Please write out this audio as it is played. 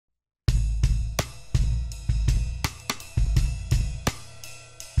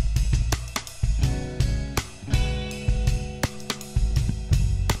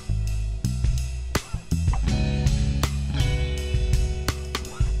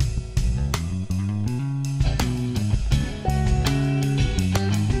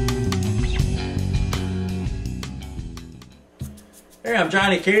Hey, I'm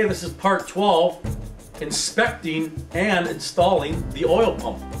Johnny K. This is part 12, inspecting and installing the oil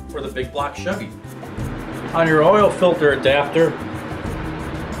pump for the big block Chevy. On your oil filter adapter,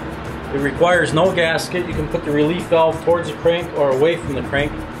 it requires no gasket. You can put the relief valve towards the crank or away from the crank.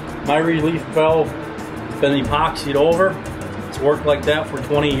 My relief valve has been epoxied over. It's worked like that for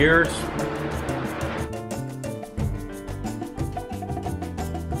 20 years.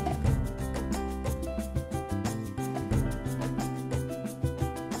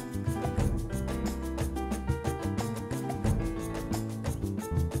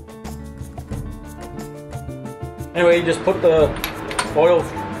 Anyway, you just put the oil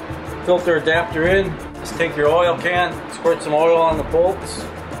filter adapter in. Just take your oil can, squirt some oil on the bolts.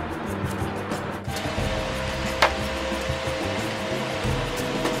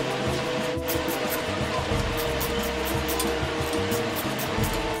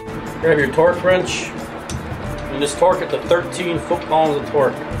 Grab your torque wrench and just torque it to 13 foot-pounds of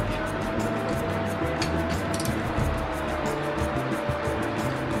torque.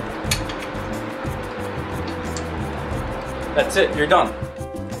 That's it, you're done.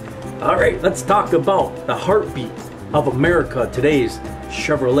 All right, let's talk about the heartbeat of America, today's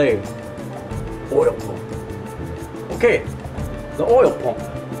Chevrolet oil pump. Okay, the oil pump.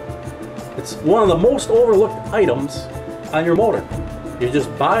 It's one of the most overlooked items on your motor. You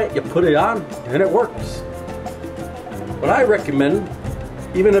just buy it, you put it on, and it works. But I recommend,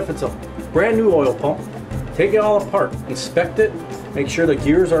 even if it's a brand new oil pump, take it all apart, inspect it, make sure the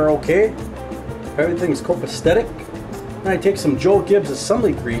gears are okay, everything's copacetic. And I take some Joe Gibbs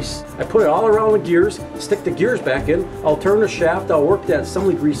assembly grease, I put it all around the gears, stick the gears back in, I'll turn the shaft, I'll work that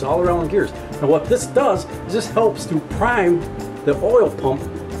assembly grease all around the gears. Now what this does is this helps to prime the oil pump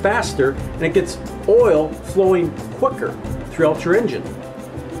faster, and it gets oil flowing quicker throughout your engine.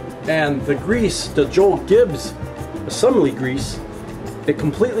 And the grease, the Joe Gibbs assembly grease, it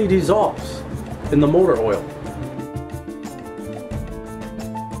completely dissolves in the motor oil.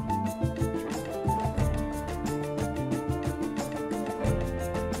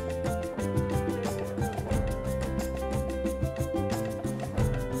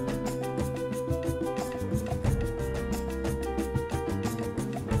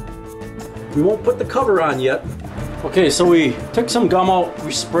 We won't put the cover on yet. Okay, so we took some gum out,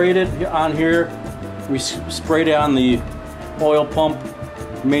 we sprayed it on here, we sprayed it on the oil pump,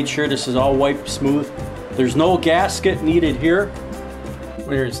 made sure this is all wiped smooth. There's no gasket needed here.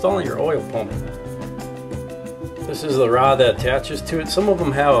 When you're installing your oil pump, this is the rod that attaches to it. Some of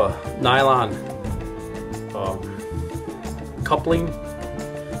them have a nylon coupling,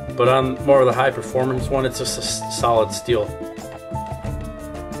 but on more of the high performance one, it's just a solid steel.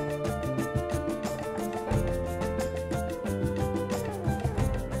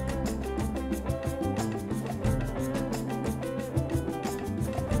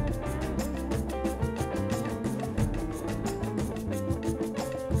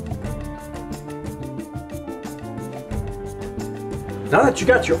 Now that you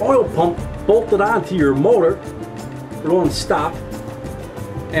got your oil pump bolted onto your motor, we're going to stop,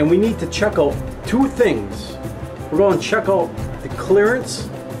 and we need to check out two things. We're going to check out the clearance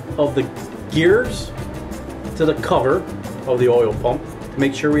of the gears to the cover of the oil pump to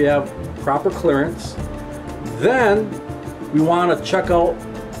make sure we have proper clearance. Then we want to check out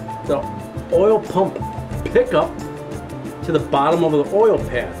the oil pump pickup to the bottom of the oil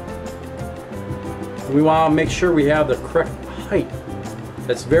pan. And we want to make sure we have the correct height.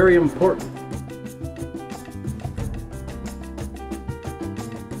 That's very important.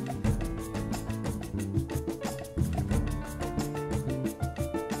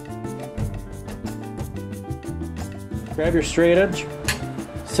 Grab your straight edge,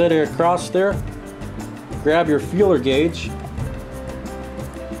 set it across there, grab your feeler gauge.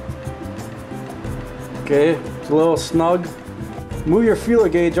 Okay, it's a little snug. Move your feeler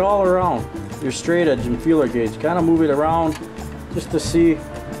gauge all around your straight edge and feeler gauge. Kind of move it around just to see.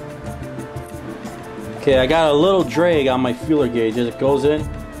 Okay, I got a little drag on my feeler gauge as it goes in,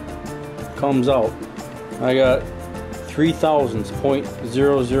 comes out. I got 3 thousandths,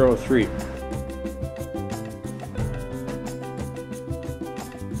 0.003.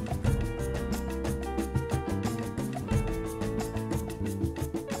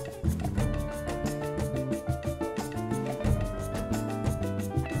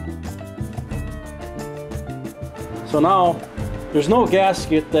 So now, there's no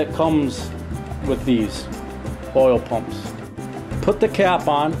gasket that comes with these oil pumps. Put the cap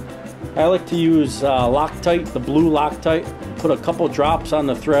on. I like to use Loctite, the blue Loctite. Put a couple drops on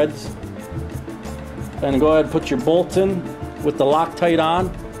the threads. And go ahead and put your bolts in with the Loctite on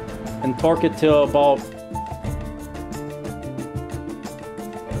and torque it to about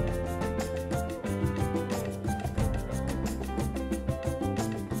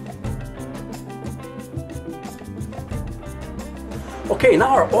Okay, now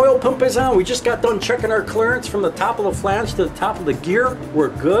our oil pump is on. We just got done checking our clearance from the top of the flange to the top of the gear. We're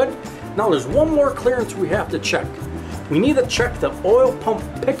good. Now there's one more clearance we have to check. We need to check the oil pump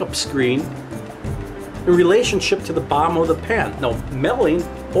pickup screen in relationship to the bottom of the pan. Now, Melling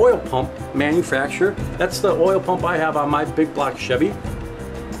Oil Pump Manufacturer, that's the oil pump I have on my big block Chevy.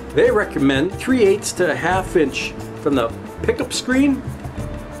 They recommend 3/8 to a 1/2 inch from the pickup screen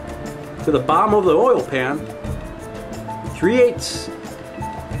to the bottom of the oil pan, 3/8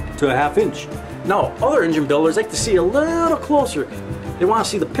 to a 1/2 inch. Now, other engine builders like to see a little closer. They want to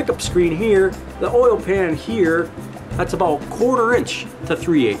see the pickup screen here, the oil pan here. That's about 1/4 inch to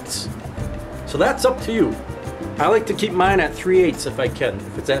 3/8. So that's up to you. I like to keep mine at 3/8 if I can.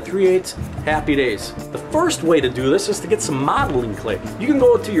 If it's at 3/8, happy days. The first way to do this is to get some modeling clay. You can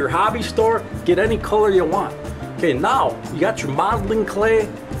go to your hobby store, get any color you want. Okay, now you got your modeling clay.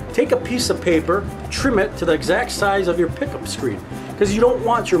 Take a piece of paper, trim it to the exact size of your pickup screen, because you don't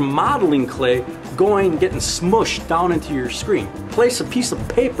want your modeling clay getting smushed down into your screen. Place a piece of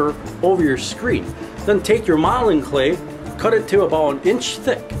paper over your screen. Then take your modeling clay, cut it to about 1 inch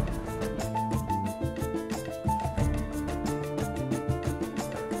thick.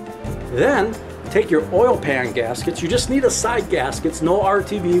 Then take your oil pan gaskets. You just need a side gaskets, no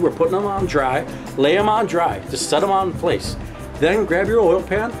RTV. We're putting them on dry. Lay them on dry. Just set them on place. Then grab your oil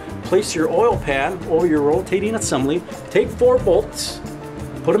pan, place your oil pan over your rotating assembly. Take 4 bolts,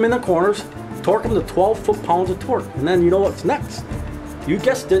 put them in the corners, torque them to 12 foot-pounds of torque. And then you know what's next. You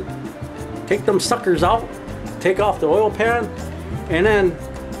guessed it. Take them suckers out, take off the oil pan, and then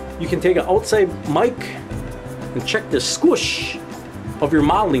you can take an outside mic and check the squish of your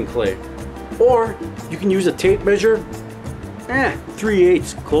modeling clay. Or you can use a tape measure.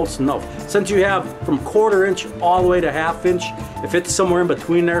 3/8, close enough. Since you have from 1/4 inch all the way to 1/2 inch, if it's somewhere in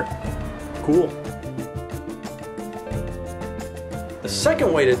between there, cool. The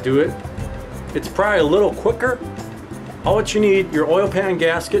second way to do it, it's probably a little quicker. All what you need, your oil pan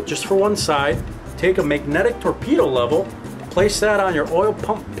gasket just for one side. Take a magnetic torpedo level, place that on your oil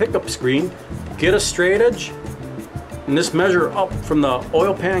pump pickup screen, get a straight edge, and just measure up from the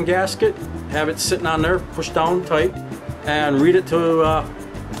oil pan gasket, have it sitting on there, push down tight, and read it to the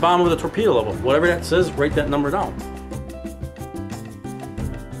bottom of the torpedo level. Whatever that says, write that number down.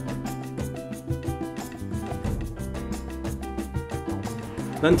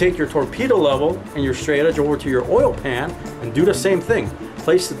 Then take your torpedo level and your straight edge over to your oil pan and do the same thing.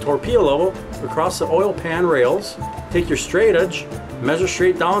 Place the torpedo level across the oil pan rails, take your straight edge, measure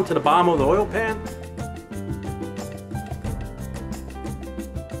straight down to the bottom of the oil pan.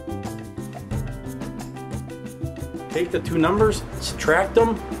 Take the 2 numbers, subtract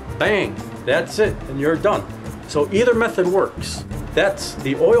them, bang, that's it, and you're done. So either method works. That's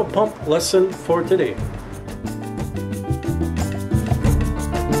the oil pump lesson for today.